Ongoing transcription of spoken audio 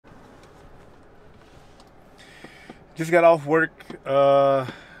Just got off work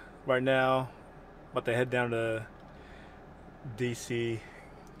right now. About to head down to DC,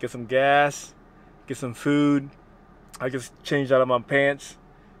 get some gas, get some food. I just changed out of my pants.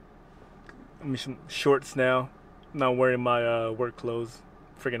 I mean, some shorts now. I'm not wearing my work clothes.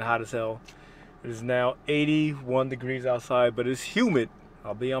 Freaking hot as hell. It is now 81 degrees outside, but it's humid.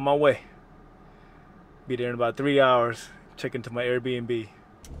 I'll be on my way. Be there in about 3 hours. Check into my Airbnb.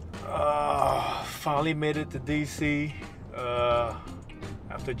 Finally made it to DC.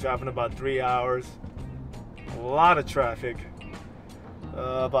 After driving about 3 hours. A lot of traffic.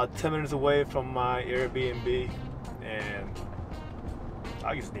 About 10 minutes away from my Airbnb, and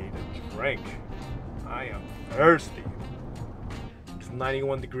I just need a drink. I am thirsty. It's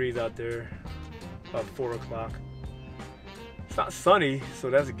 91 degrees out there, about 4 o'clock. It's not sunny, so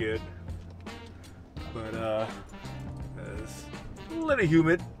that's good. But it's a little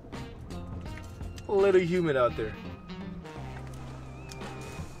humid. A little humid out there.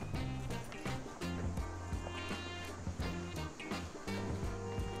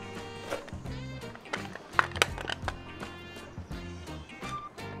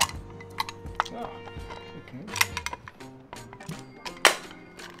 Oh, okay.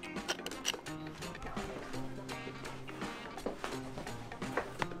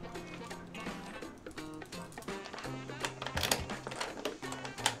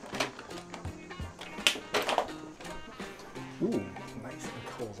 Ooh, nice and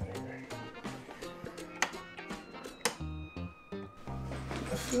cold in here.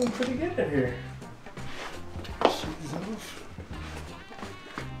 I'm feeling pretty good in here. Shoes off.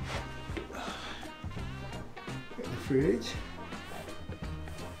 Got the fridge.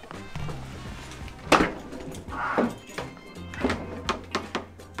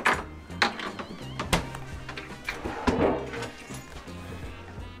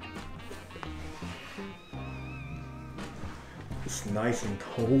 It's nice and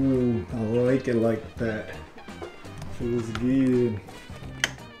cold. I like it like that. Feels good.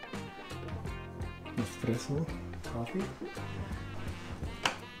 Espresso, coffee.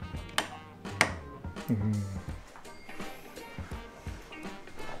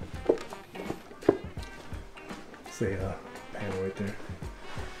 Say panel right there.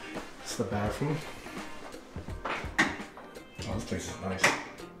 It's the bathroom. Oh, this place is nice.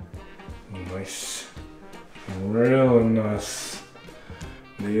 Nice. Real nice.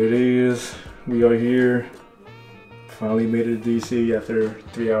 There it is. We are here. Finally made it to DC after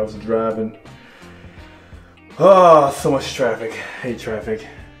 3 hours of driving. Oh, so much traffic. Hate traffic.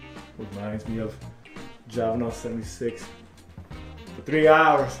 Reminds me of driving on 76 for 3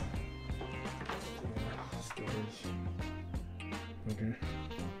 hours. Storage. Okay.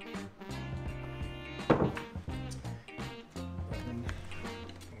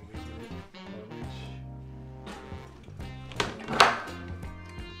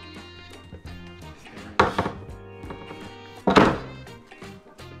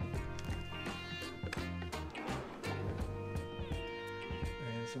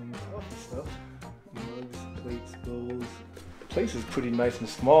 Some coffee stuff, mugs, plates, bowls. The place is pretty nice and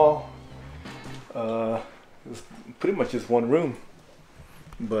small. It's pretty much just one room,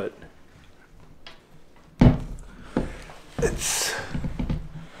 but it's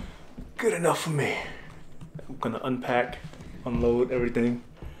good enough for me. I'm gonna unpack, unload everything,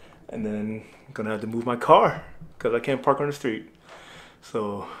 and then I'm gonna have to move my car because I can't park on the street.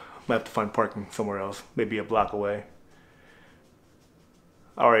 So I might have to find parking somewhere else, maybe a block away.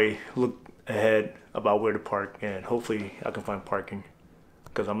 I already looked ahead about where to park, and hopefully I can find parking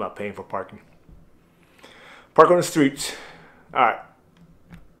because I'm not paying for parking. Park on the streets. All right.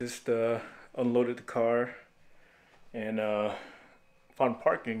 Just unloaded the car and found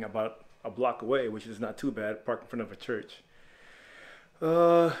parking about a block away, which is not too bad. Park in front of a church.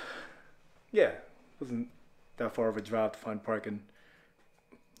 Yeah, wasn't that far of a drive to find parking.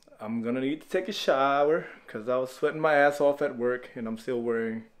 I'm gonna need to take a shower because I was sweating my ass off at work, and I'm still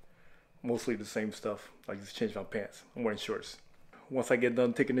wearing mostly the same stuff. I just changed my pants. I'm wearing shorts. Once I get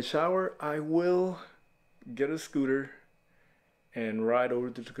done taking the shower, I will get a scooter and ride over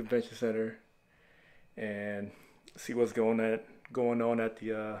to the convention center and see what's going on at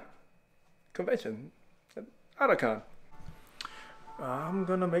the convention at Otakon. I'm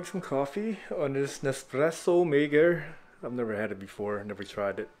gonna make some coffee on this Nespresso maker. I've never had it before, never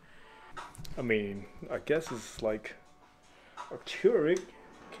tried it. I mean, I guess it's like a Keurig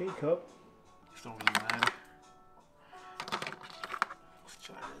K-cup. Just don't really matter. Let's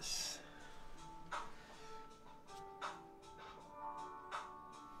try this.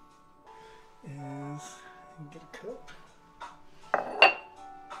 And get a cup.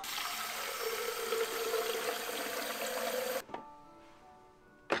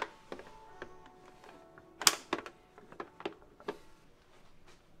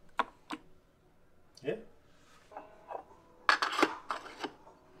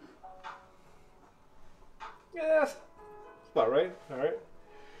 Yeah, that's about right. All right.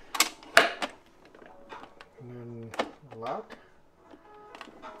 And then lock.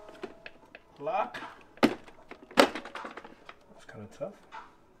 Lock. That's kind of tough.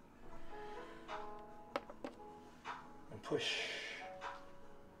 And push.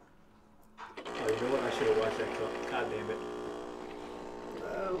 Oh, you know what? I should have washed that cup. God damn it.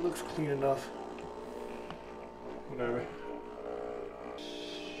 It looks clean enough. Whatever. You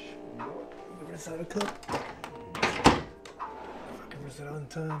know what? Rinse out a cup. If I can rinse it out in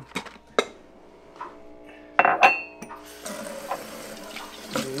time.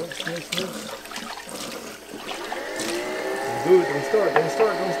 Dude, don't start.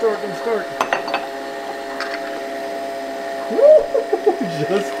 Woo!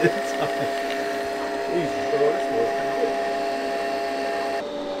 Just in time. Jesus, bro, this smells pretty good.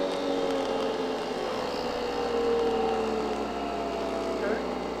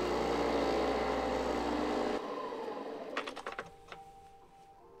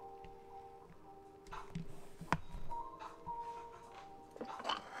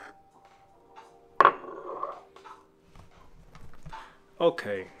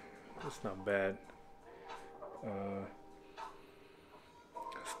 Okay, that's not bad.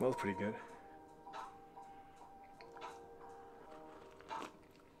 Smells pretty good.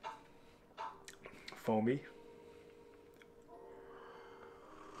 Foamy.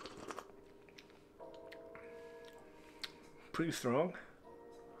 Pretty strong.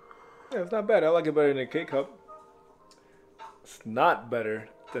 Yeah, it's not bad. I like it better than the K-Cup. It's not better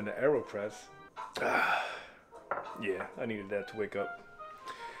than the AeroPress. Yeah, I needed that to wake up.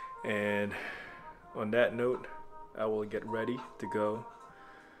 And on that note, I will get ready to go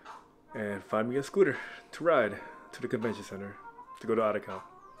and find me a scooter to ride to the convention center to go to Otakon.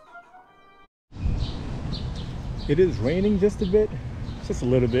 It is raining just a bit, just a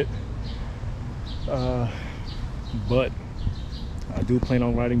little bit, but I do plan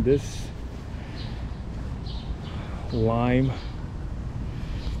on riding this Lime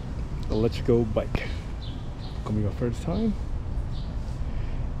electrical bike. Gonna be my first time,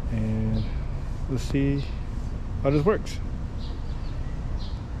 and let's see how this works.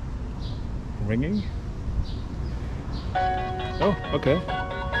 Ringing. Oh, okay.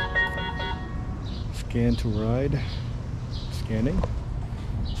 Scan to ride. Scanning.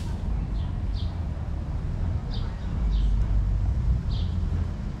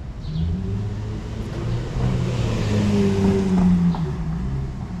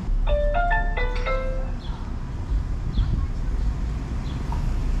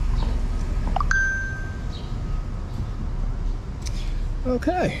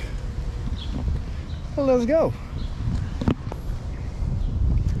 Okay, well, let's go.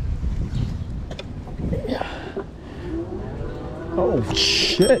 Oh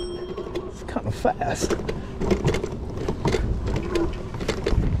shit, it's kind of fast.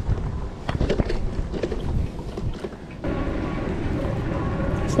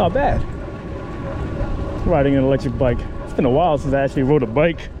 It's not bad. Riding an electric bike. It's been a while since I actually rode a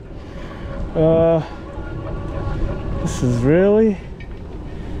bike. This is really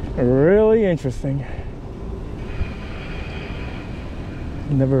interesting.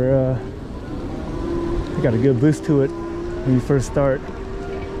 Never got a good boost to it when you first start.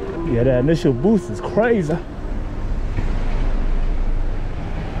 Yeah, that initial boost is crazy.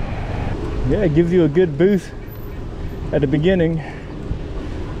 Yeah, it gives you a good boost at the beginning,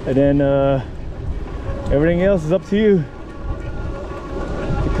 and then everything else is up to you.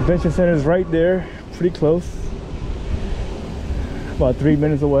 The convention center is right there, pretty close, about 3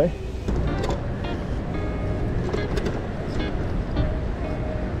 minutes away.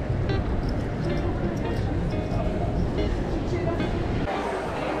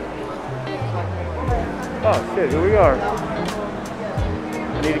 Oh shit, here we are.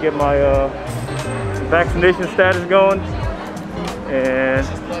 I need to get my vaccination status going, and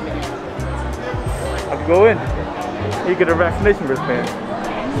I can go in. You get a vaccination wristband.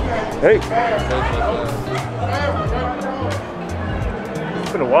 Hey.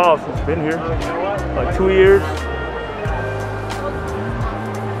 It's been a while since I've been here, like 2 years.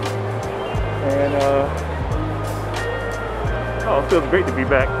 And oh, it feels great to be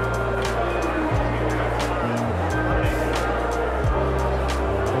back.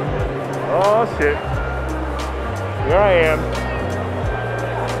 Oh shit, here I am.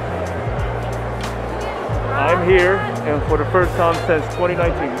 I'm here, and for the first time since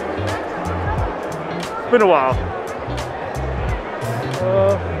 2019. It's been a while.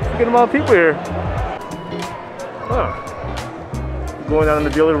 Get a lot of people here. Huh. Going down in the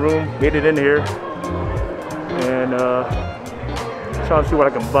dealer room, made it in here, and trying to see what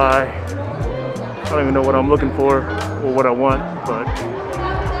I can buy. don't even know what I'm looking for or what I want, but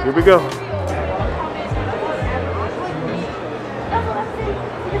here we go.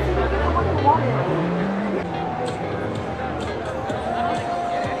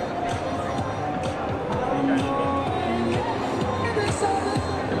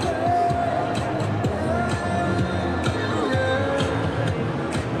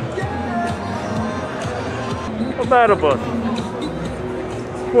 A battle bus.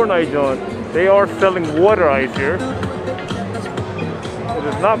 Fortnite joint. They are selling water ice here. It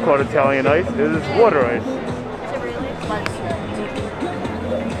is not called Italian ice, it is water ice.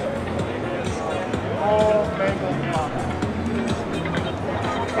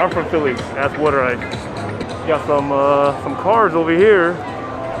 I'm from Philly, that's water ice. Got some cars over here.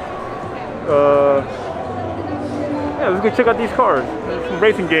 Yeah, let's go check out these cars. There's some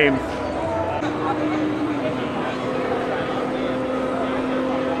racing games.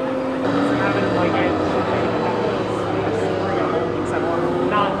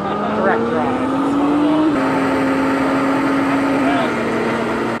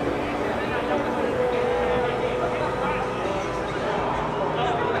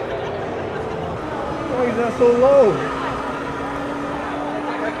 Why is that so low?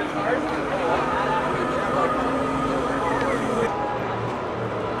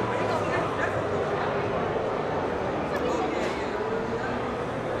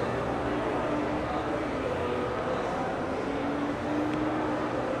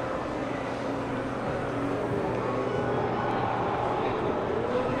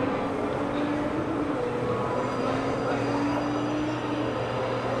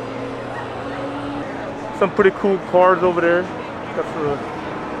 Some pretty cool cars over there. Got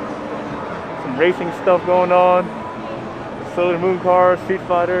some racing stuff going on. Solar Moon cars, Street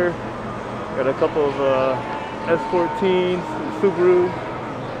Fighter. Got a couple of S14s, Subaru,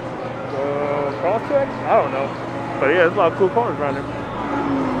 Crosstrack? I don't know. But yeah, there's a lot of cool cars around there.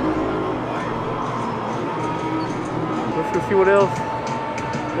 Let's go see what else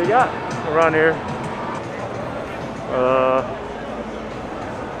they got around here.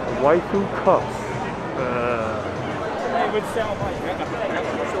 Waifu cups. They would sell like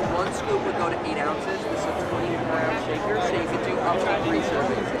so one scoop would go to 8 ounces. This is a 24-ounce shaker, so you could do up to 3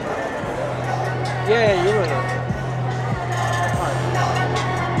 servings. Yeah, you were there.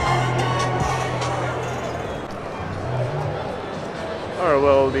 Alright,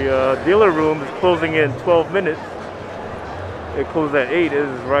 well, the dealer room is closing in 12 minutes. It closed at 8. It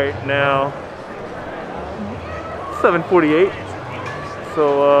is right now 7:48.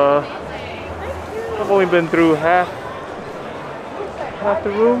 So, I've only been through half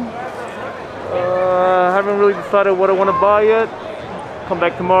the room. I haven't really decided what I want to buy yet. Come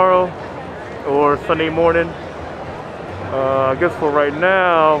back tomorrow or Sunday morning. I guess for right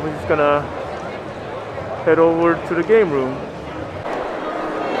now, we're just gonna head over to the game room.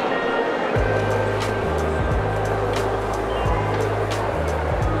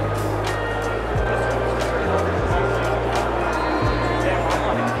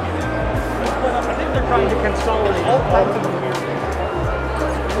 Trying to consolidate all types of beer.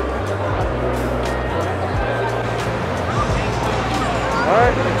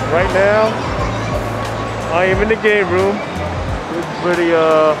 Alright, right now I am in the game room. This is where the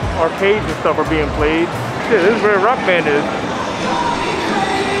arcades and stuff are being played. Shit, this is where Rock Band is.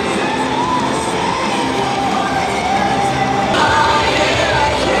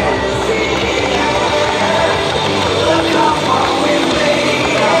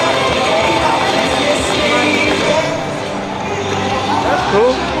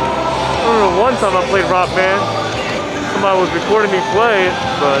 Cool. I remember one time I played Rock Band. Somebody was recording me play it,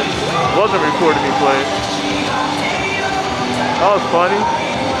 but wasn't recording me play it. That was funny.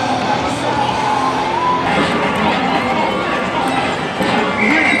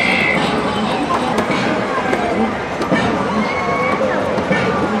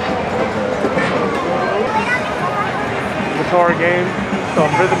 Guitar game,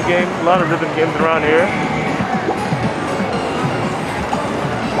 some rhythm games, a lot of rhythm games around here.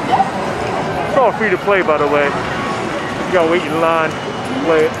 It's all free to play, by the way. You gotta wait in line to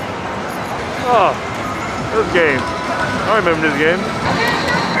play it. Oh, this game. I remember this game.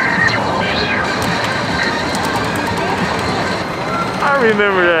 I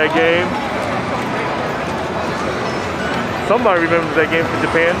remember that game. Somebody remembers that game from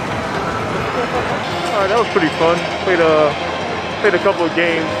Japan. Alright, that was pretty fun. Played a couple of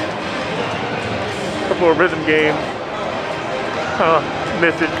games. A couple of rhythm games.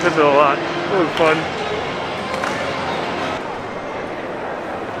 Missed it a lot. It was fun.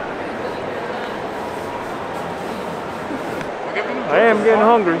 I am getting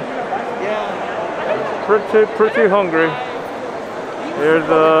hungry. Yeah. Pretty hungry. There's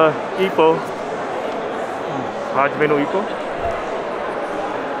Ipo. Hajime no Ipo.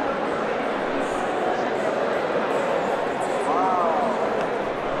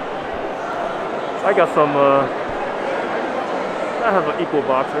 I got some, I have an equal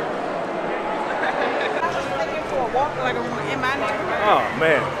boxer. Oh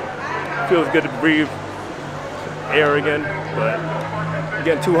man, feels good to breathe air again, but I'm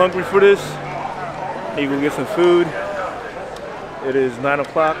getting too hungry for this. Need to go get some food. It is 9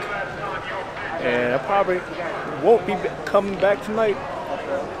 o'clock, and I probably won't be coming back tonight.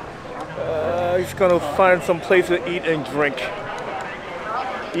 Just gonna find some place to eat and drink.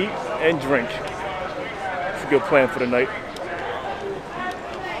 Eat and drink. It's a good plan for the night.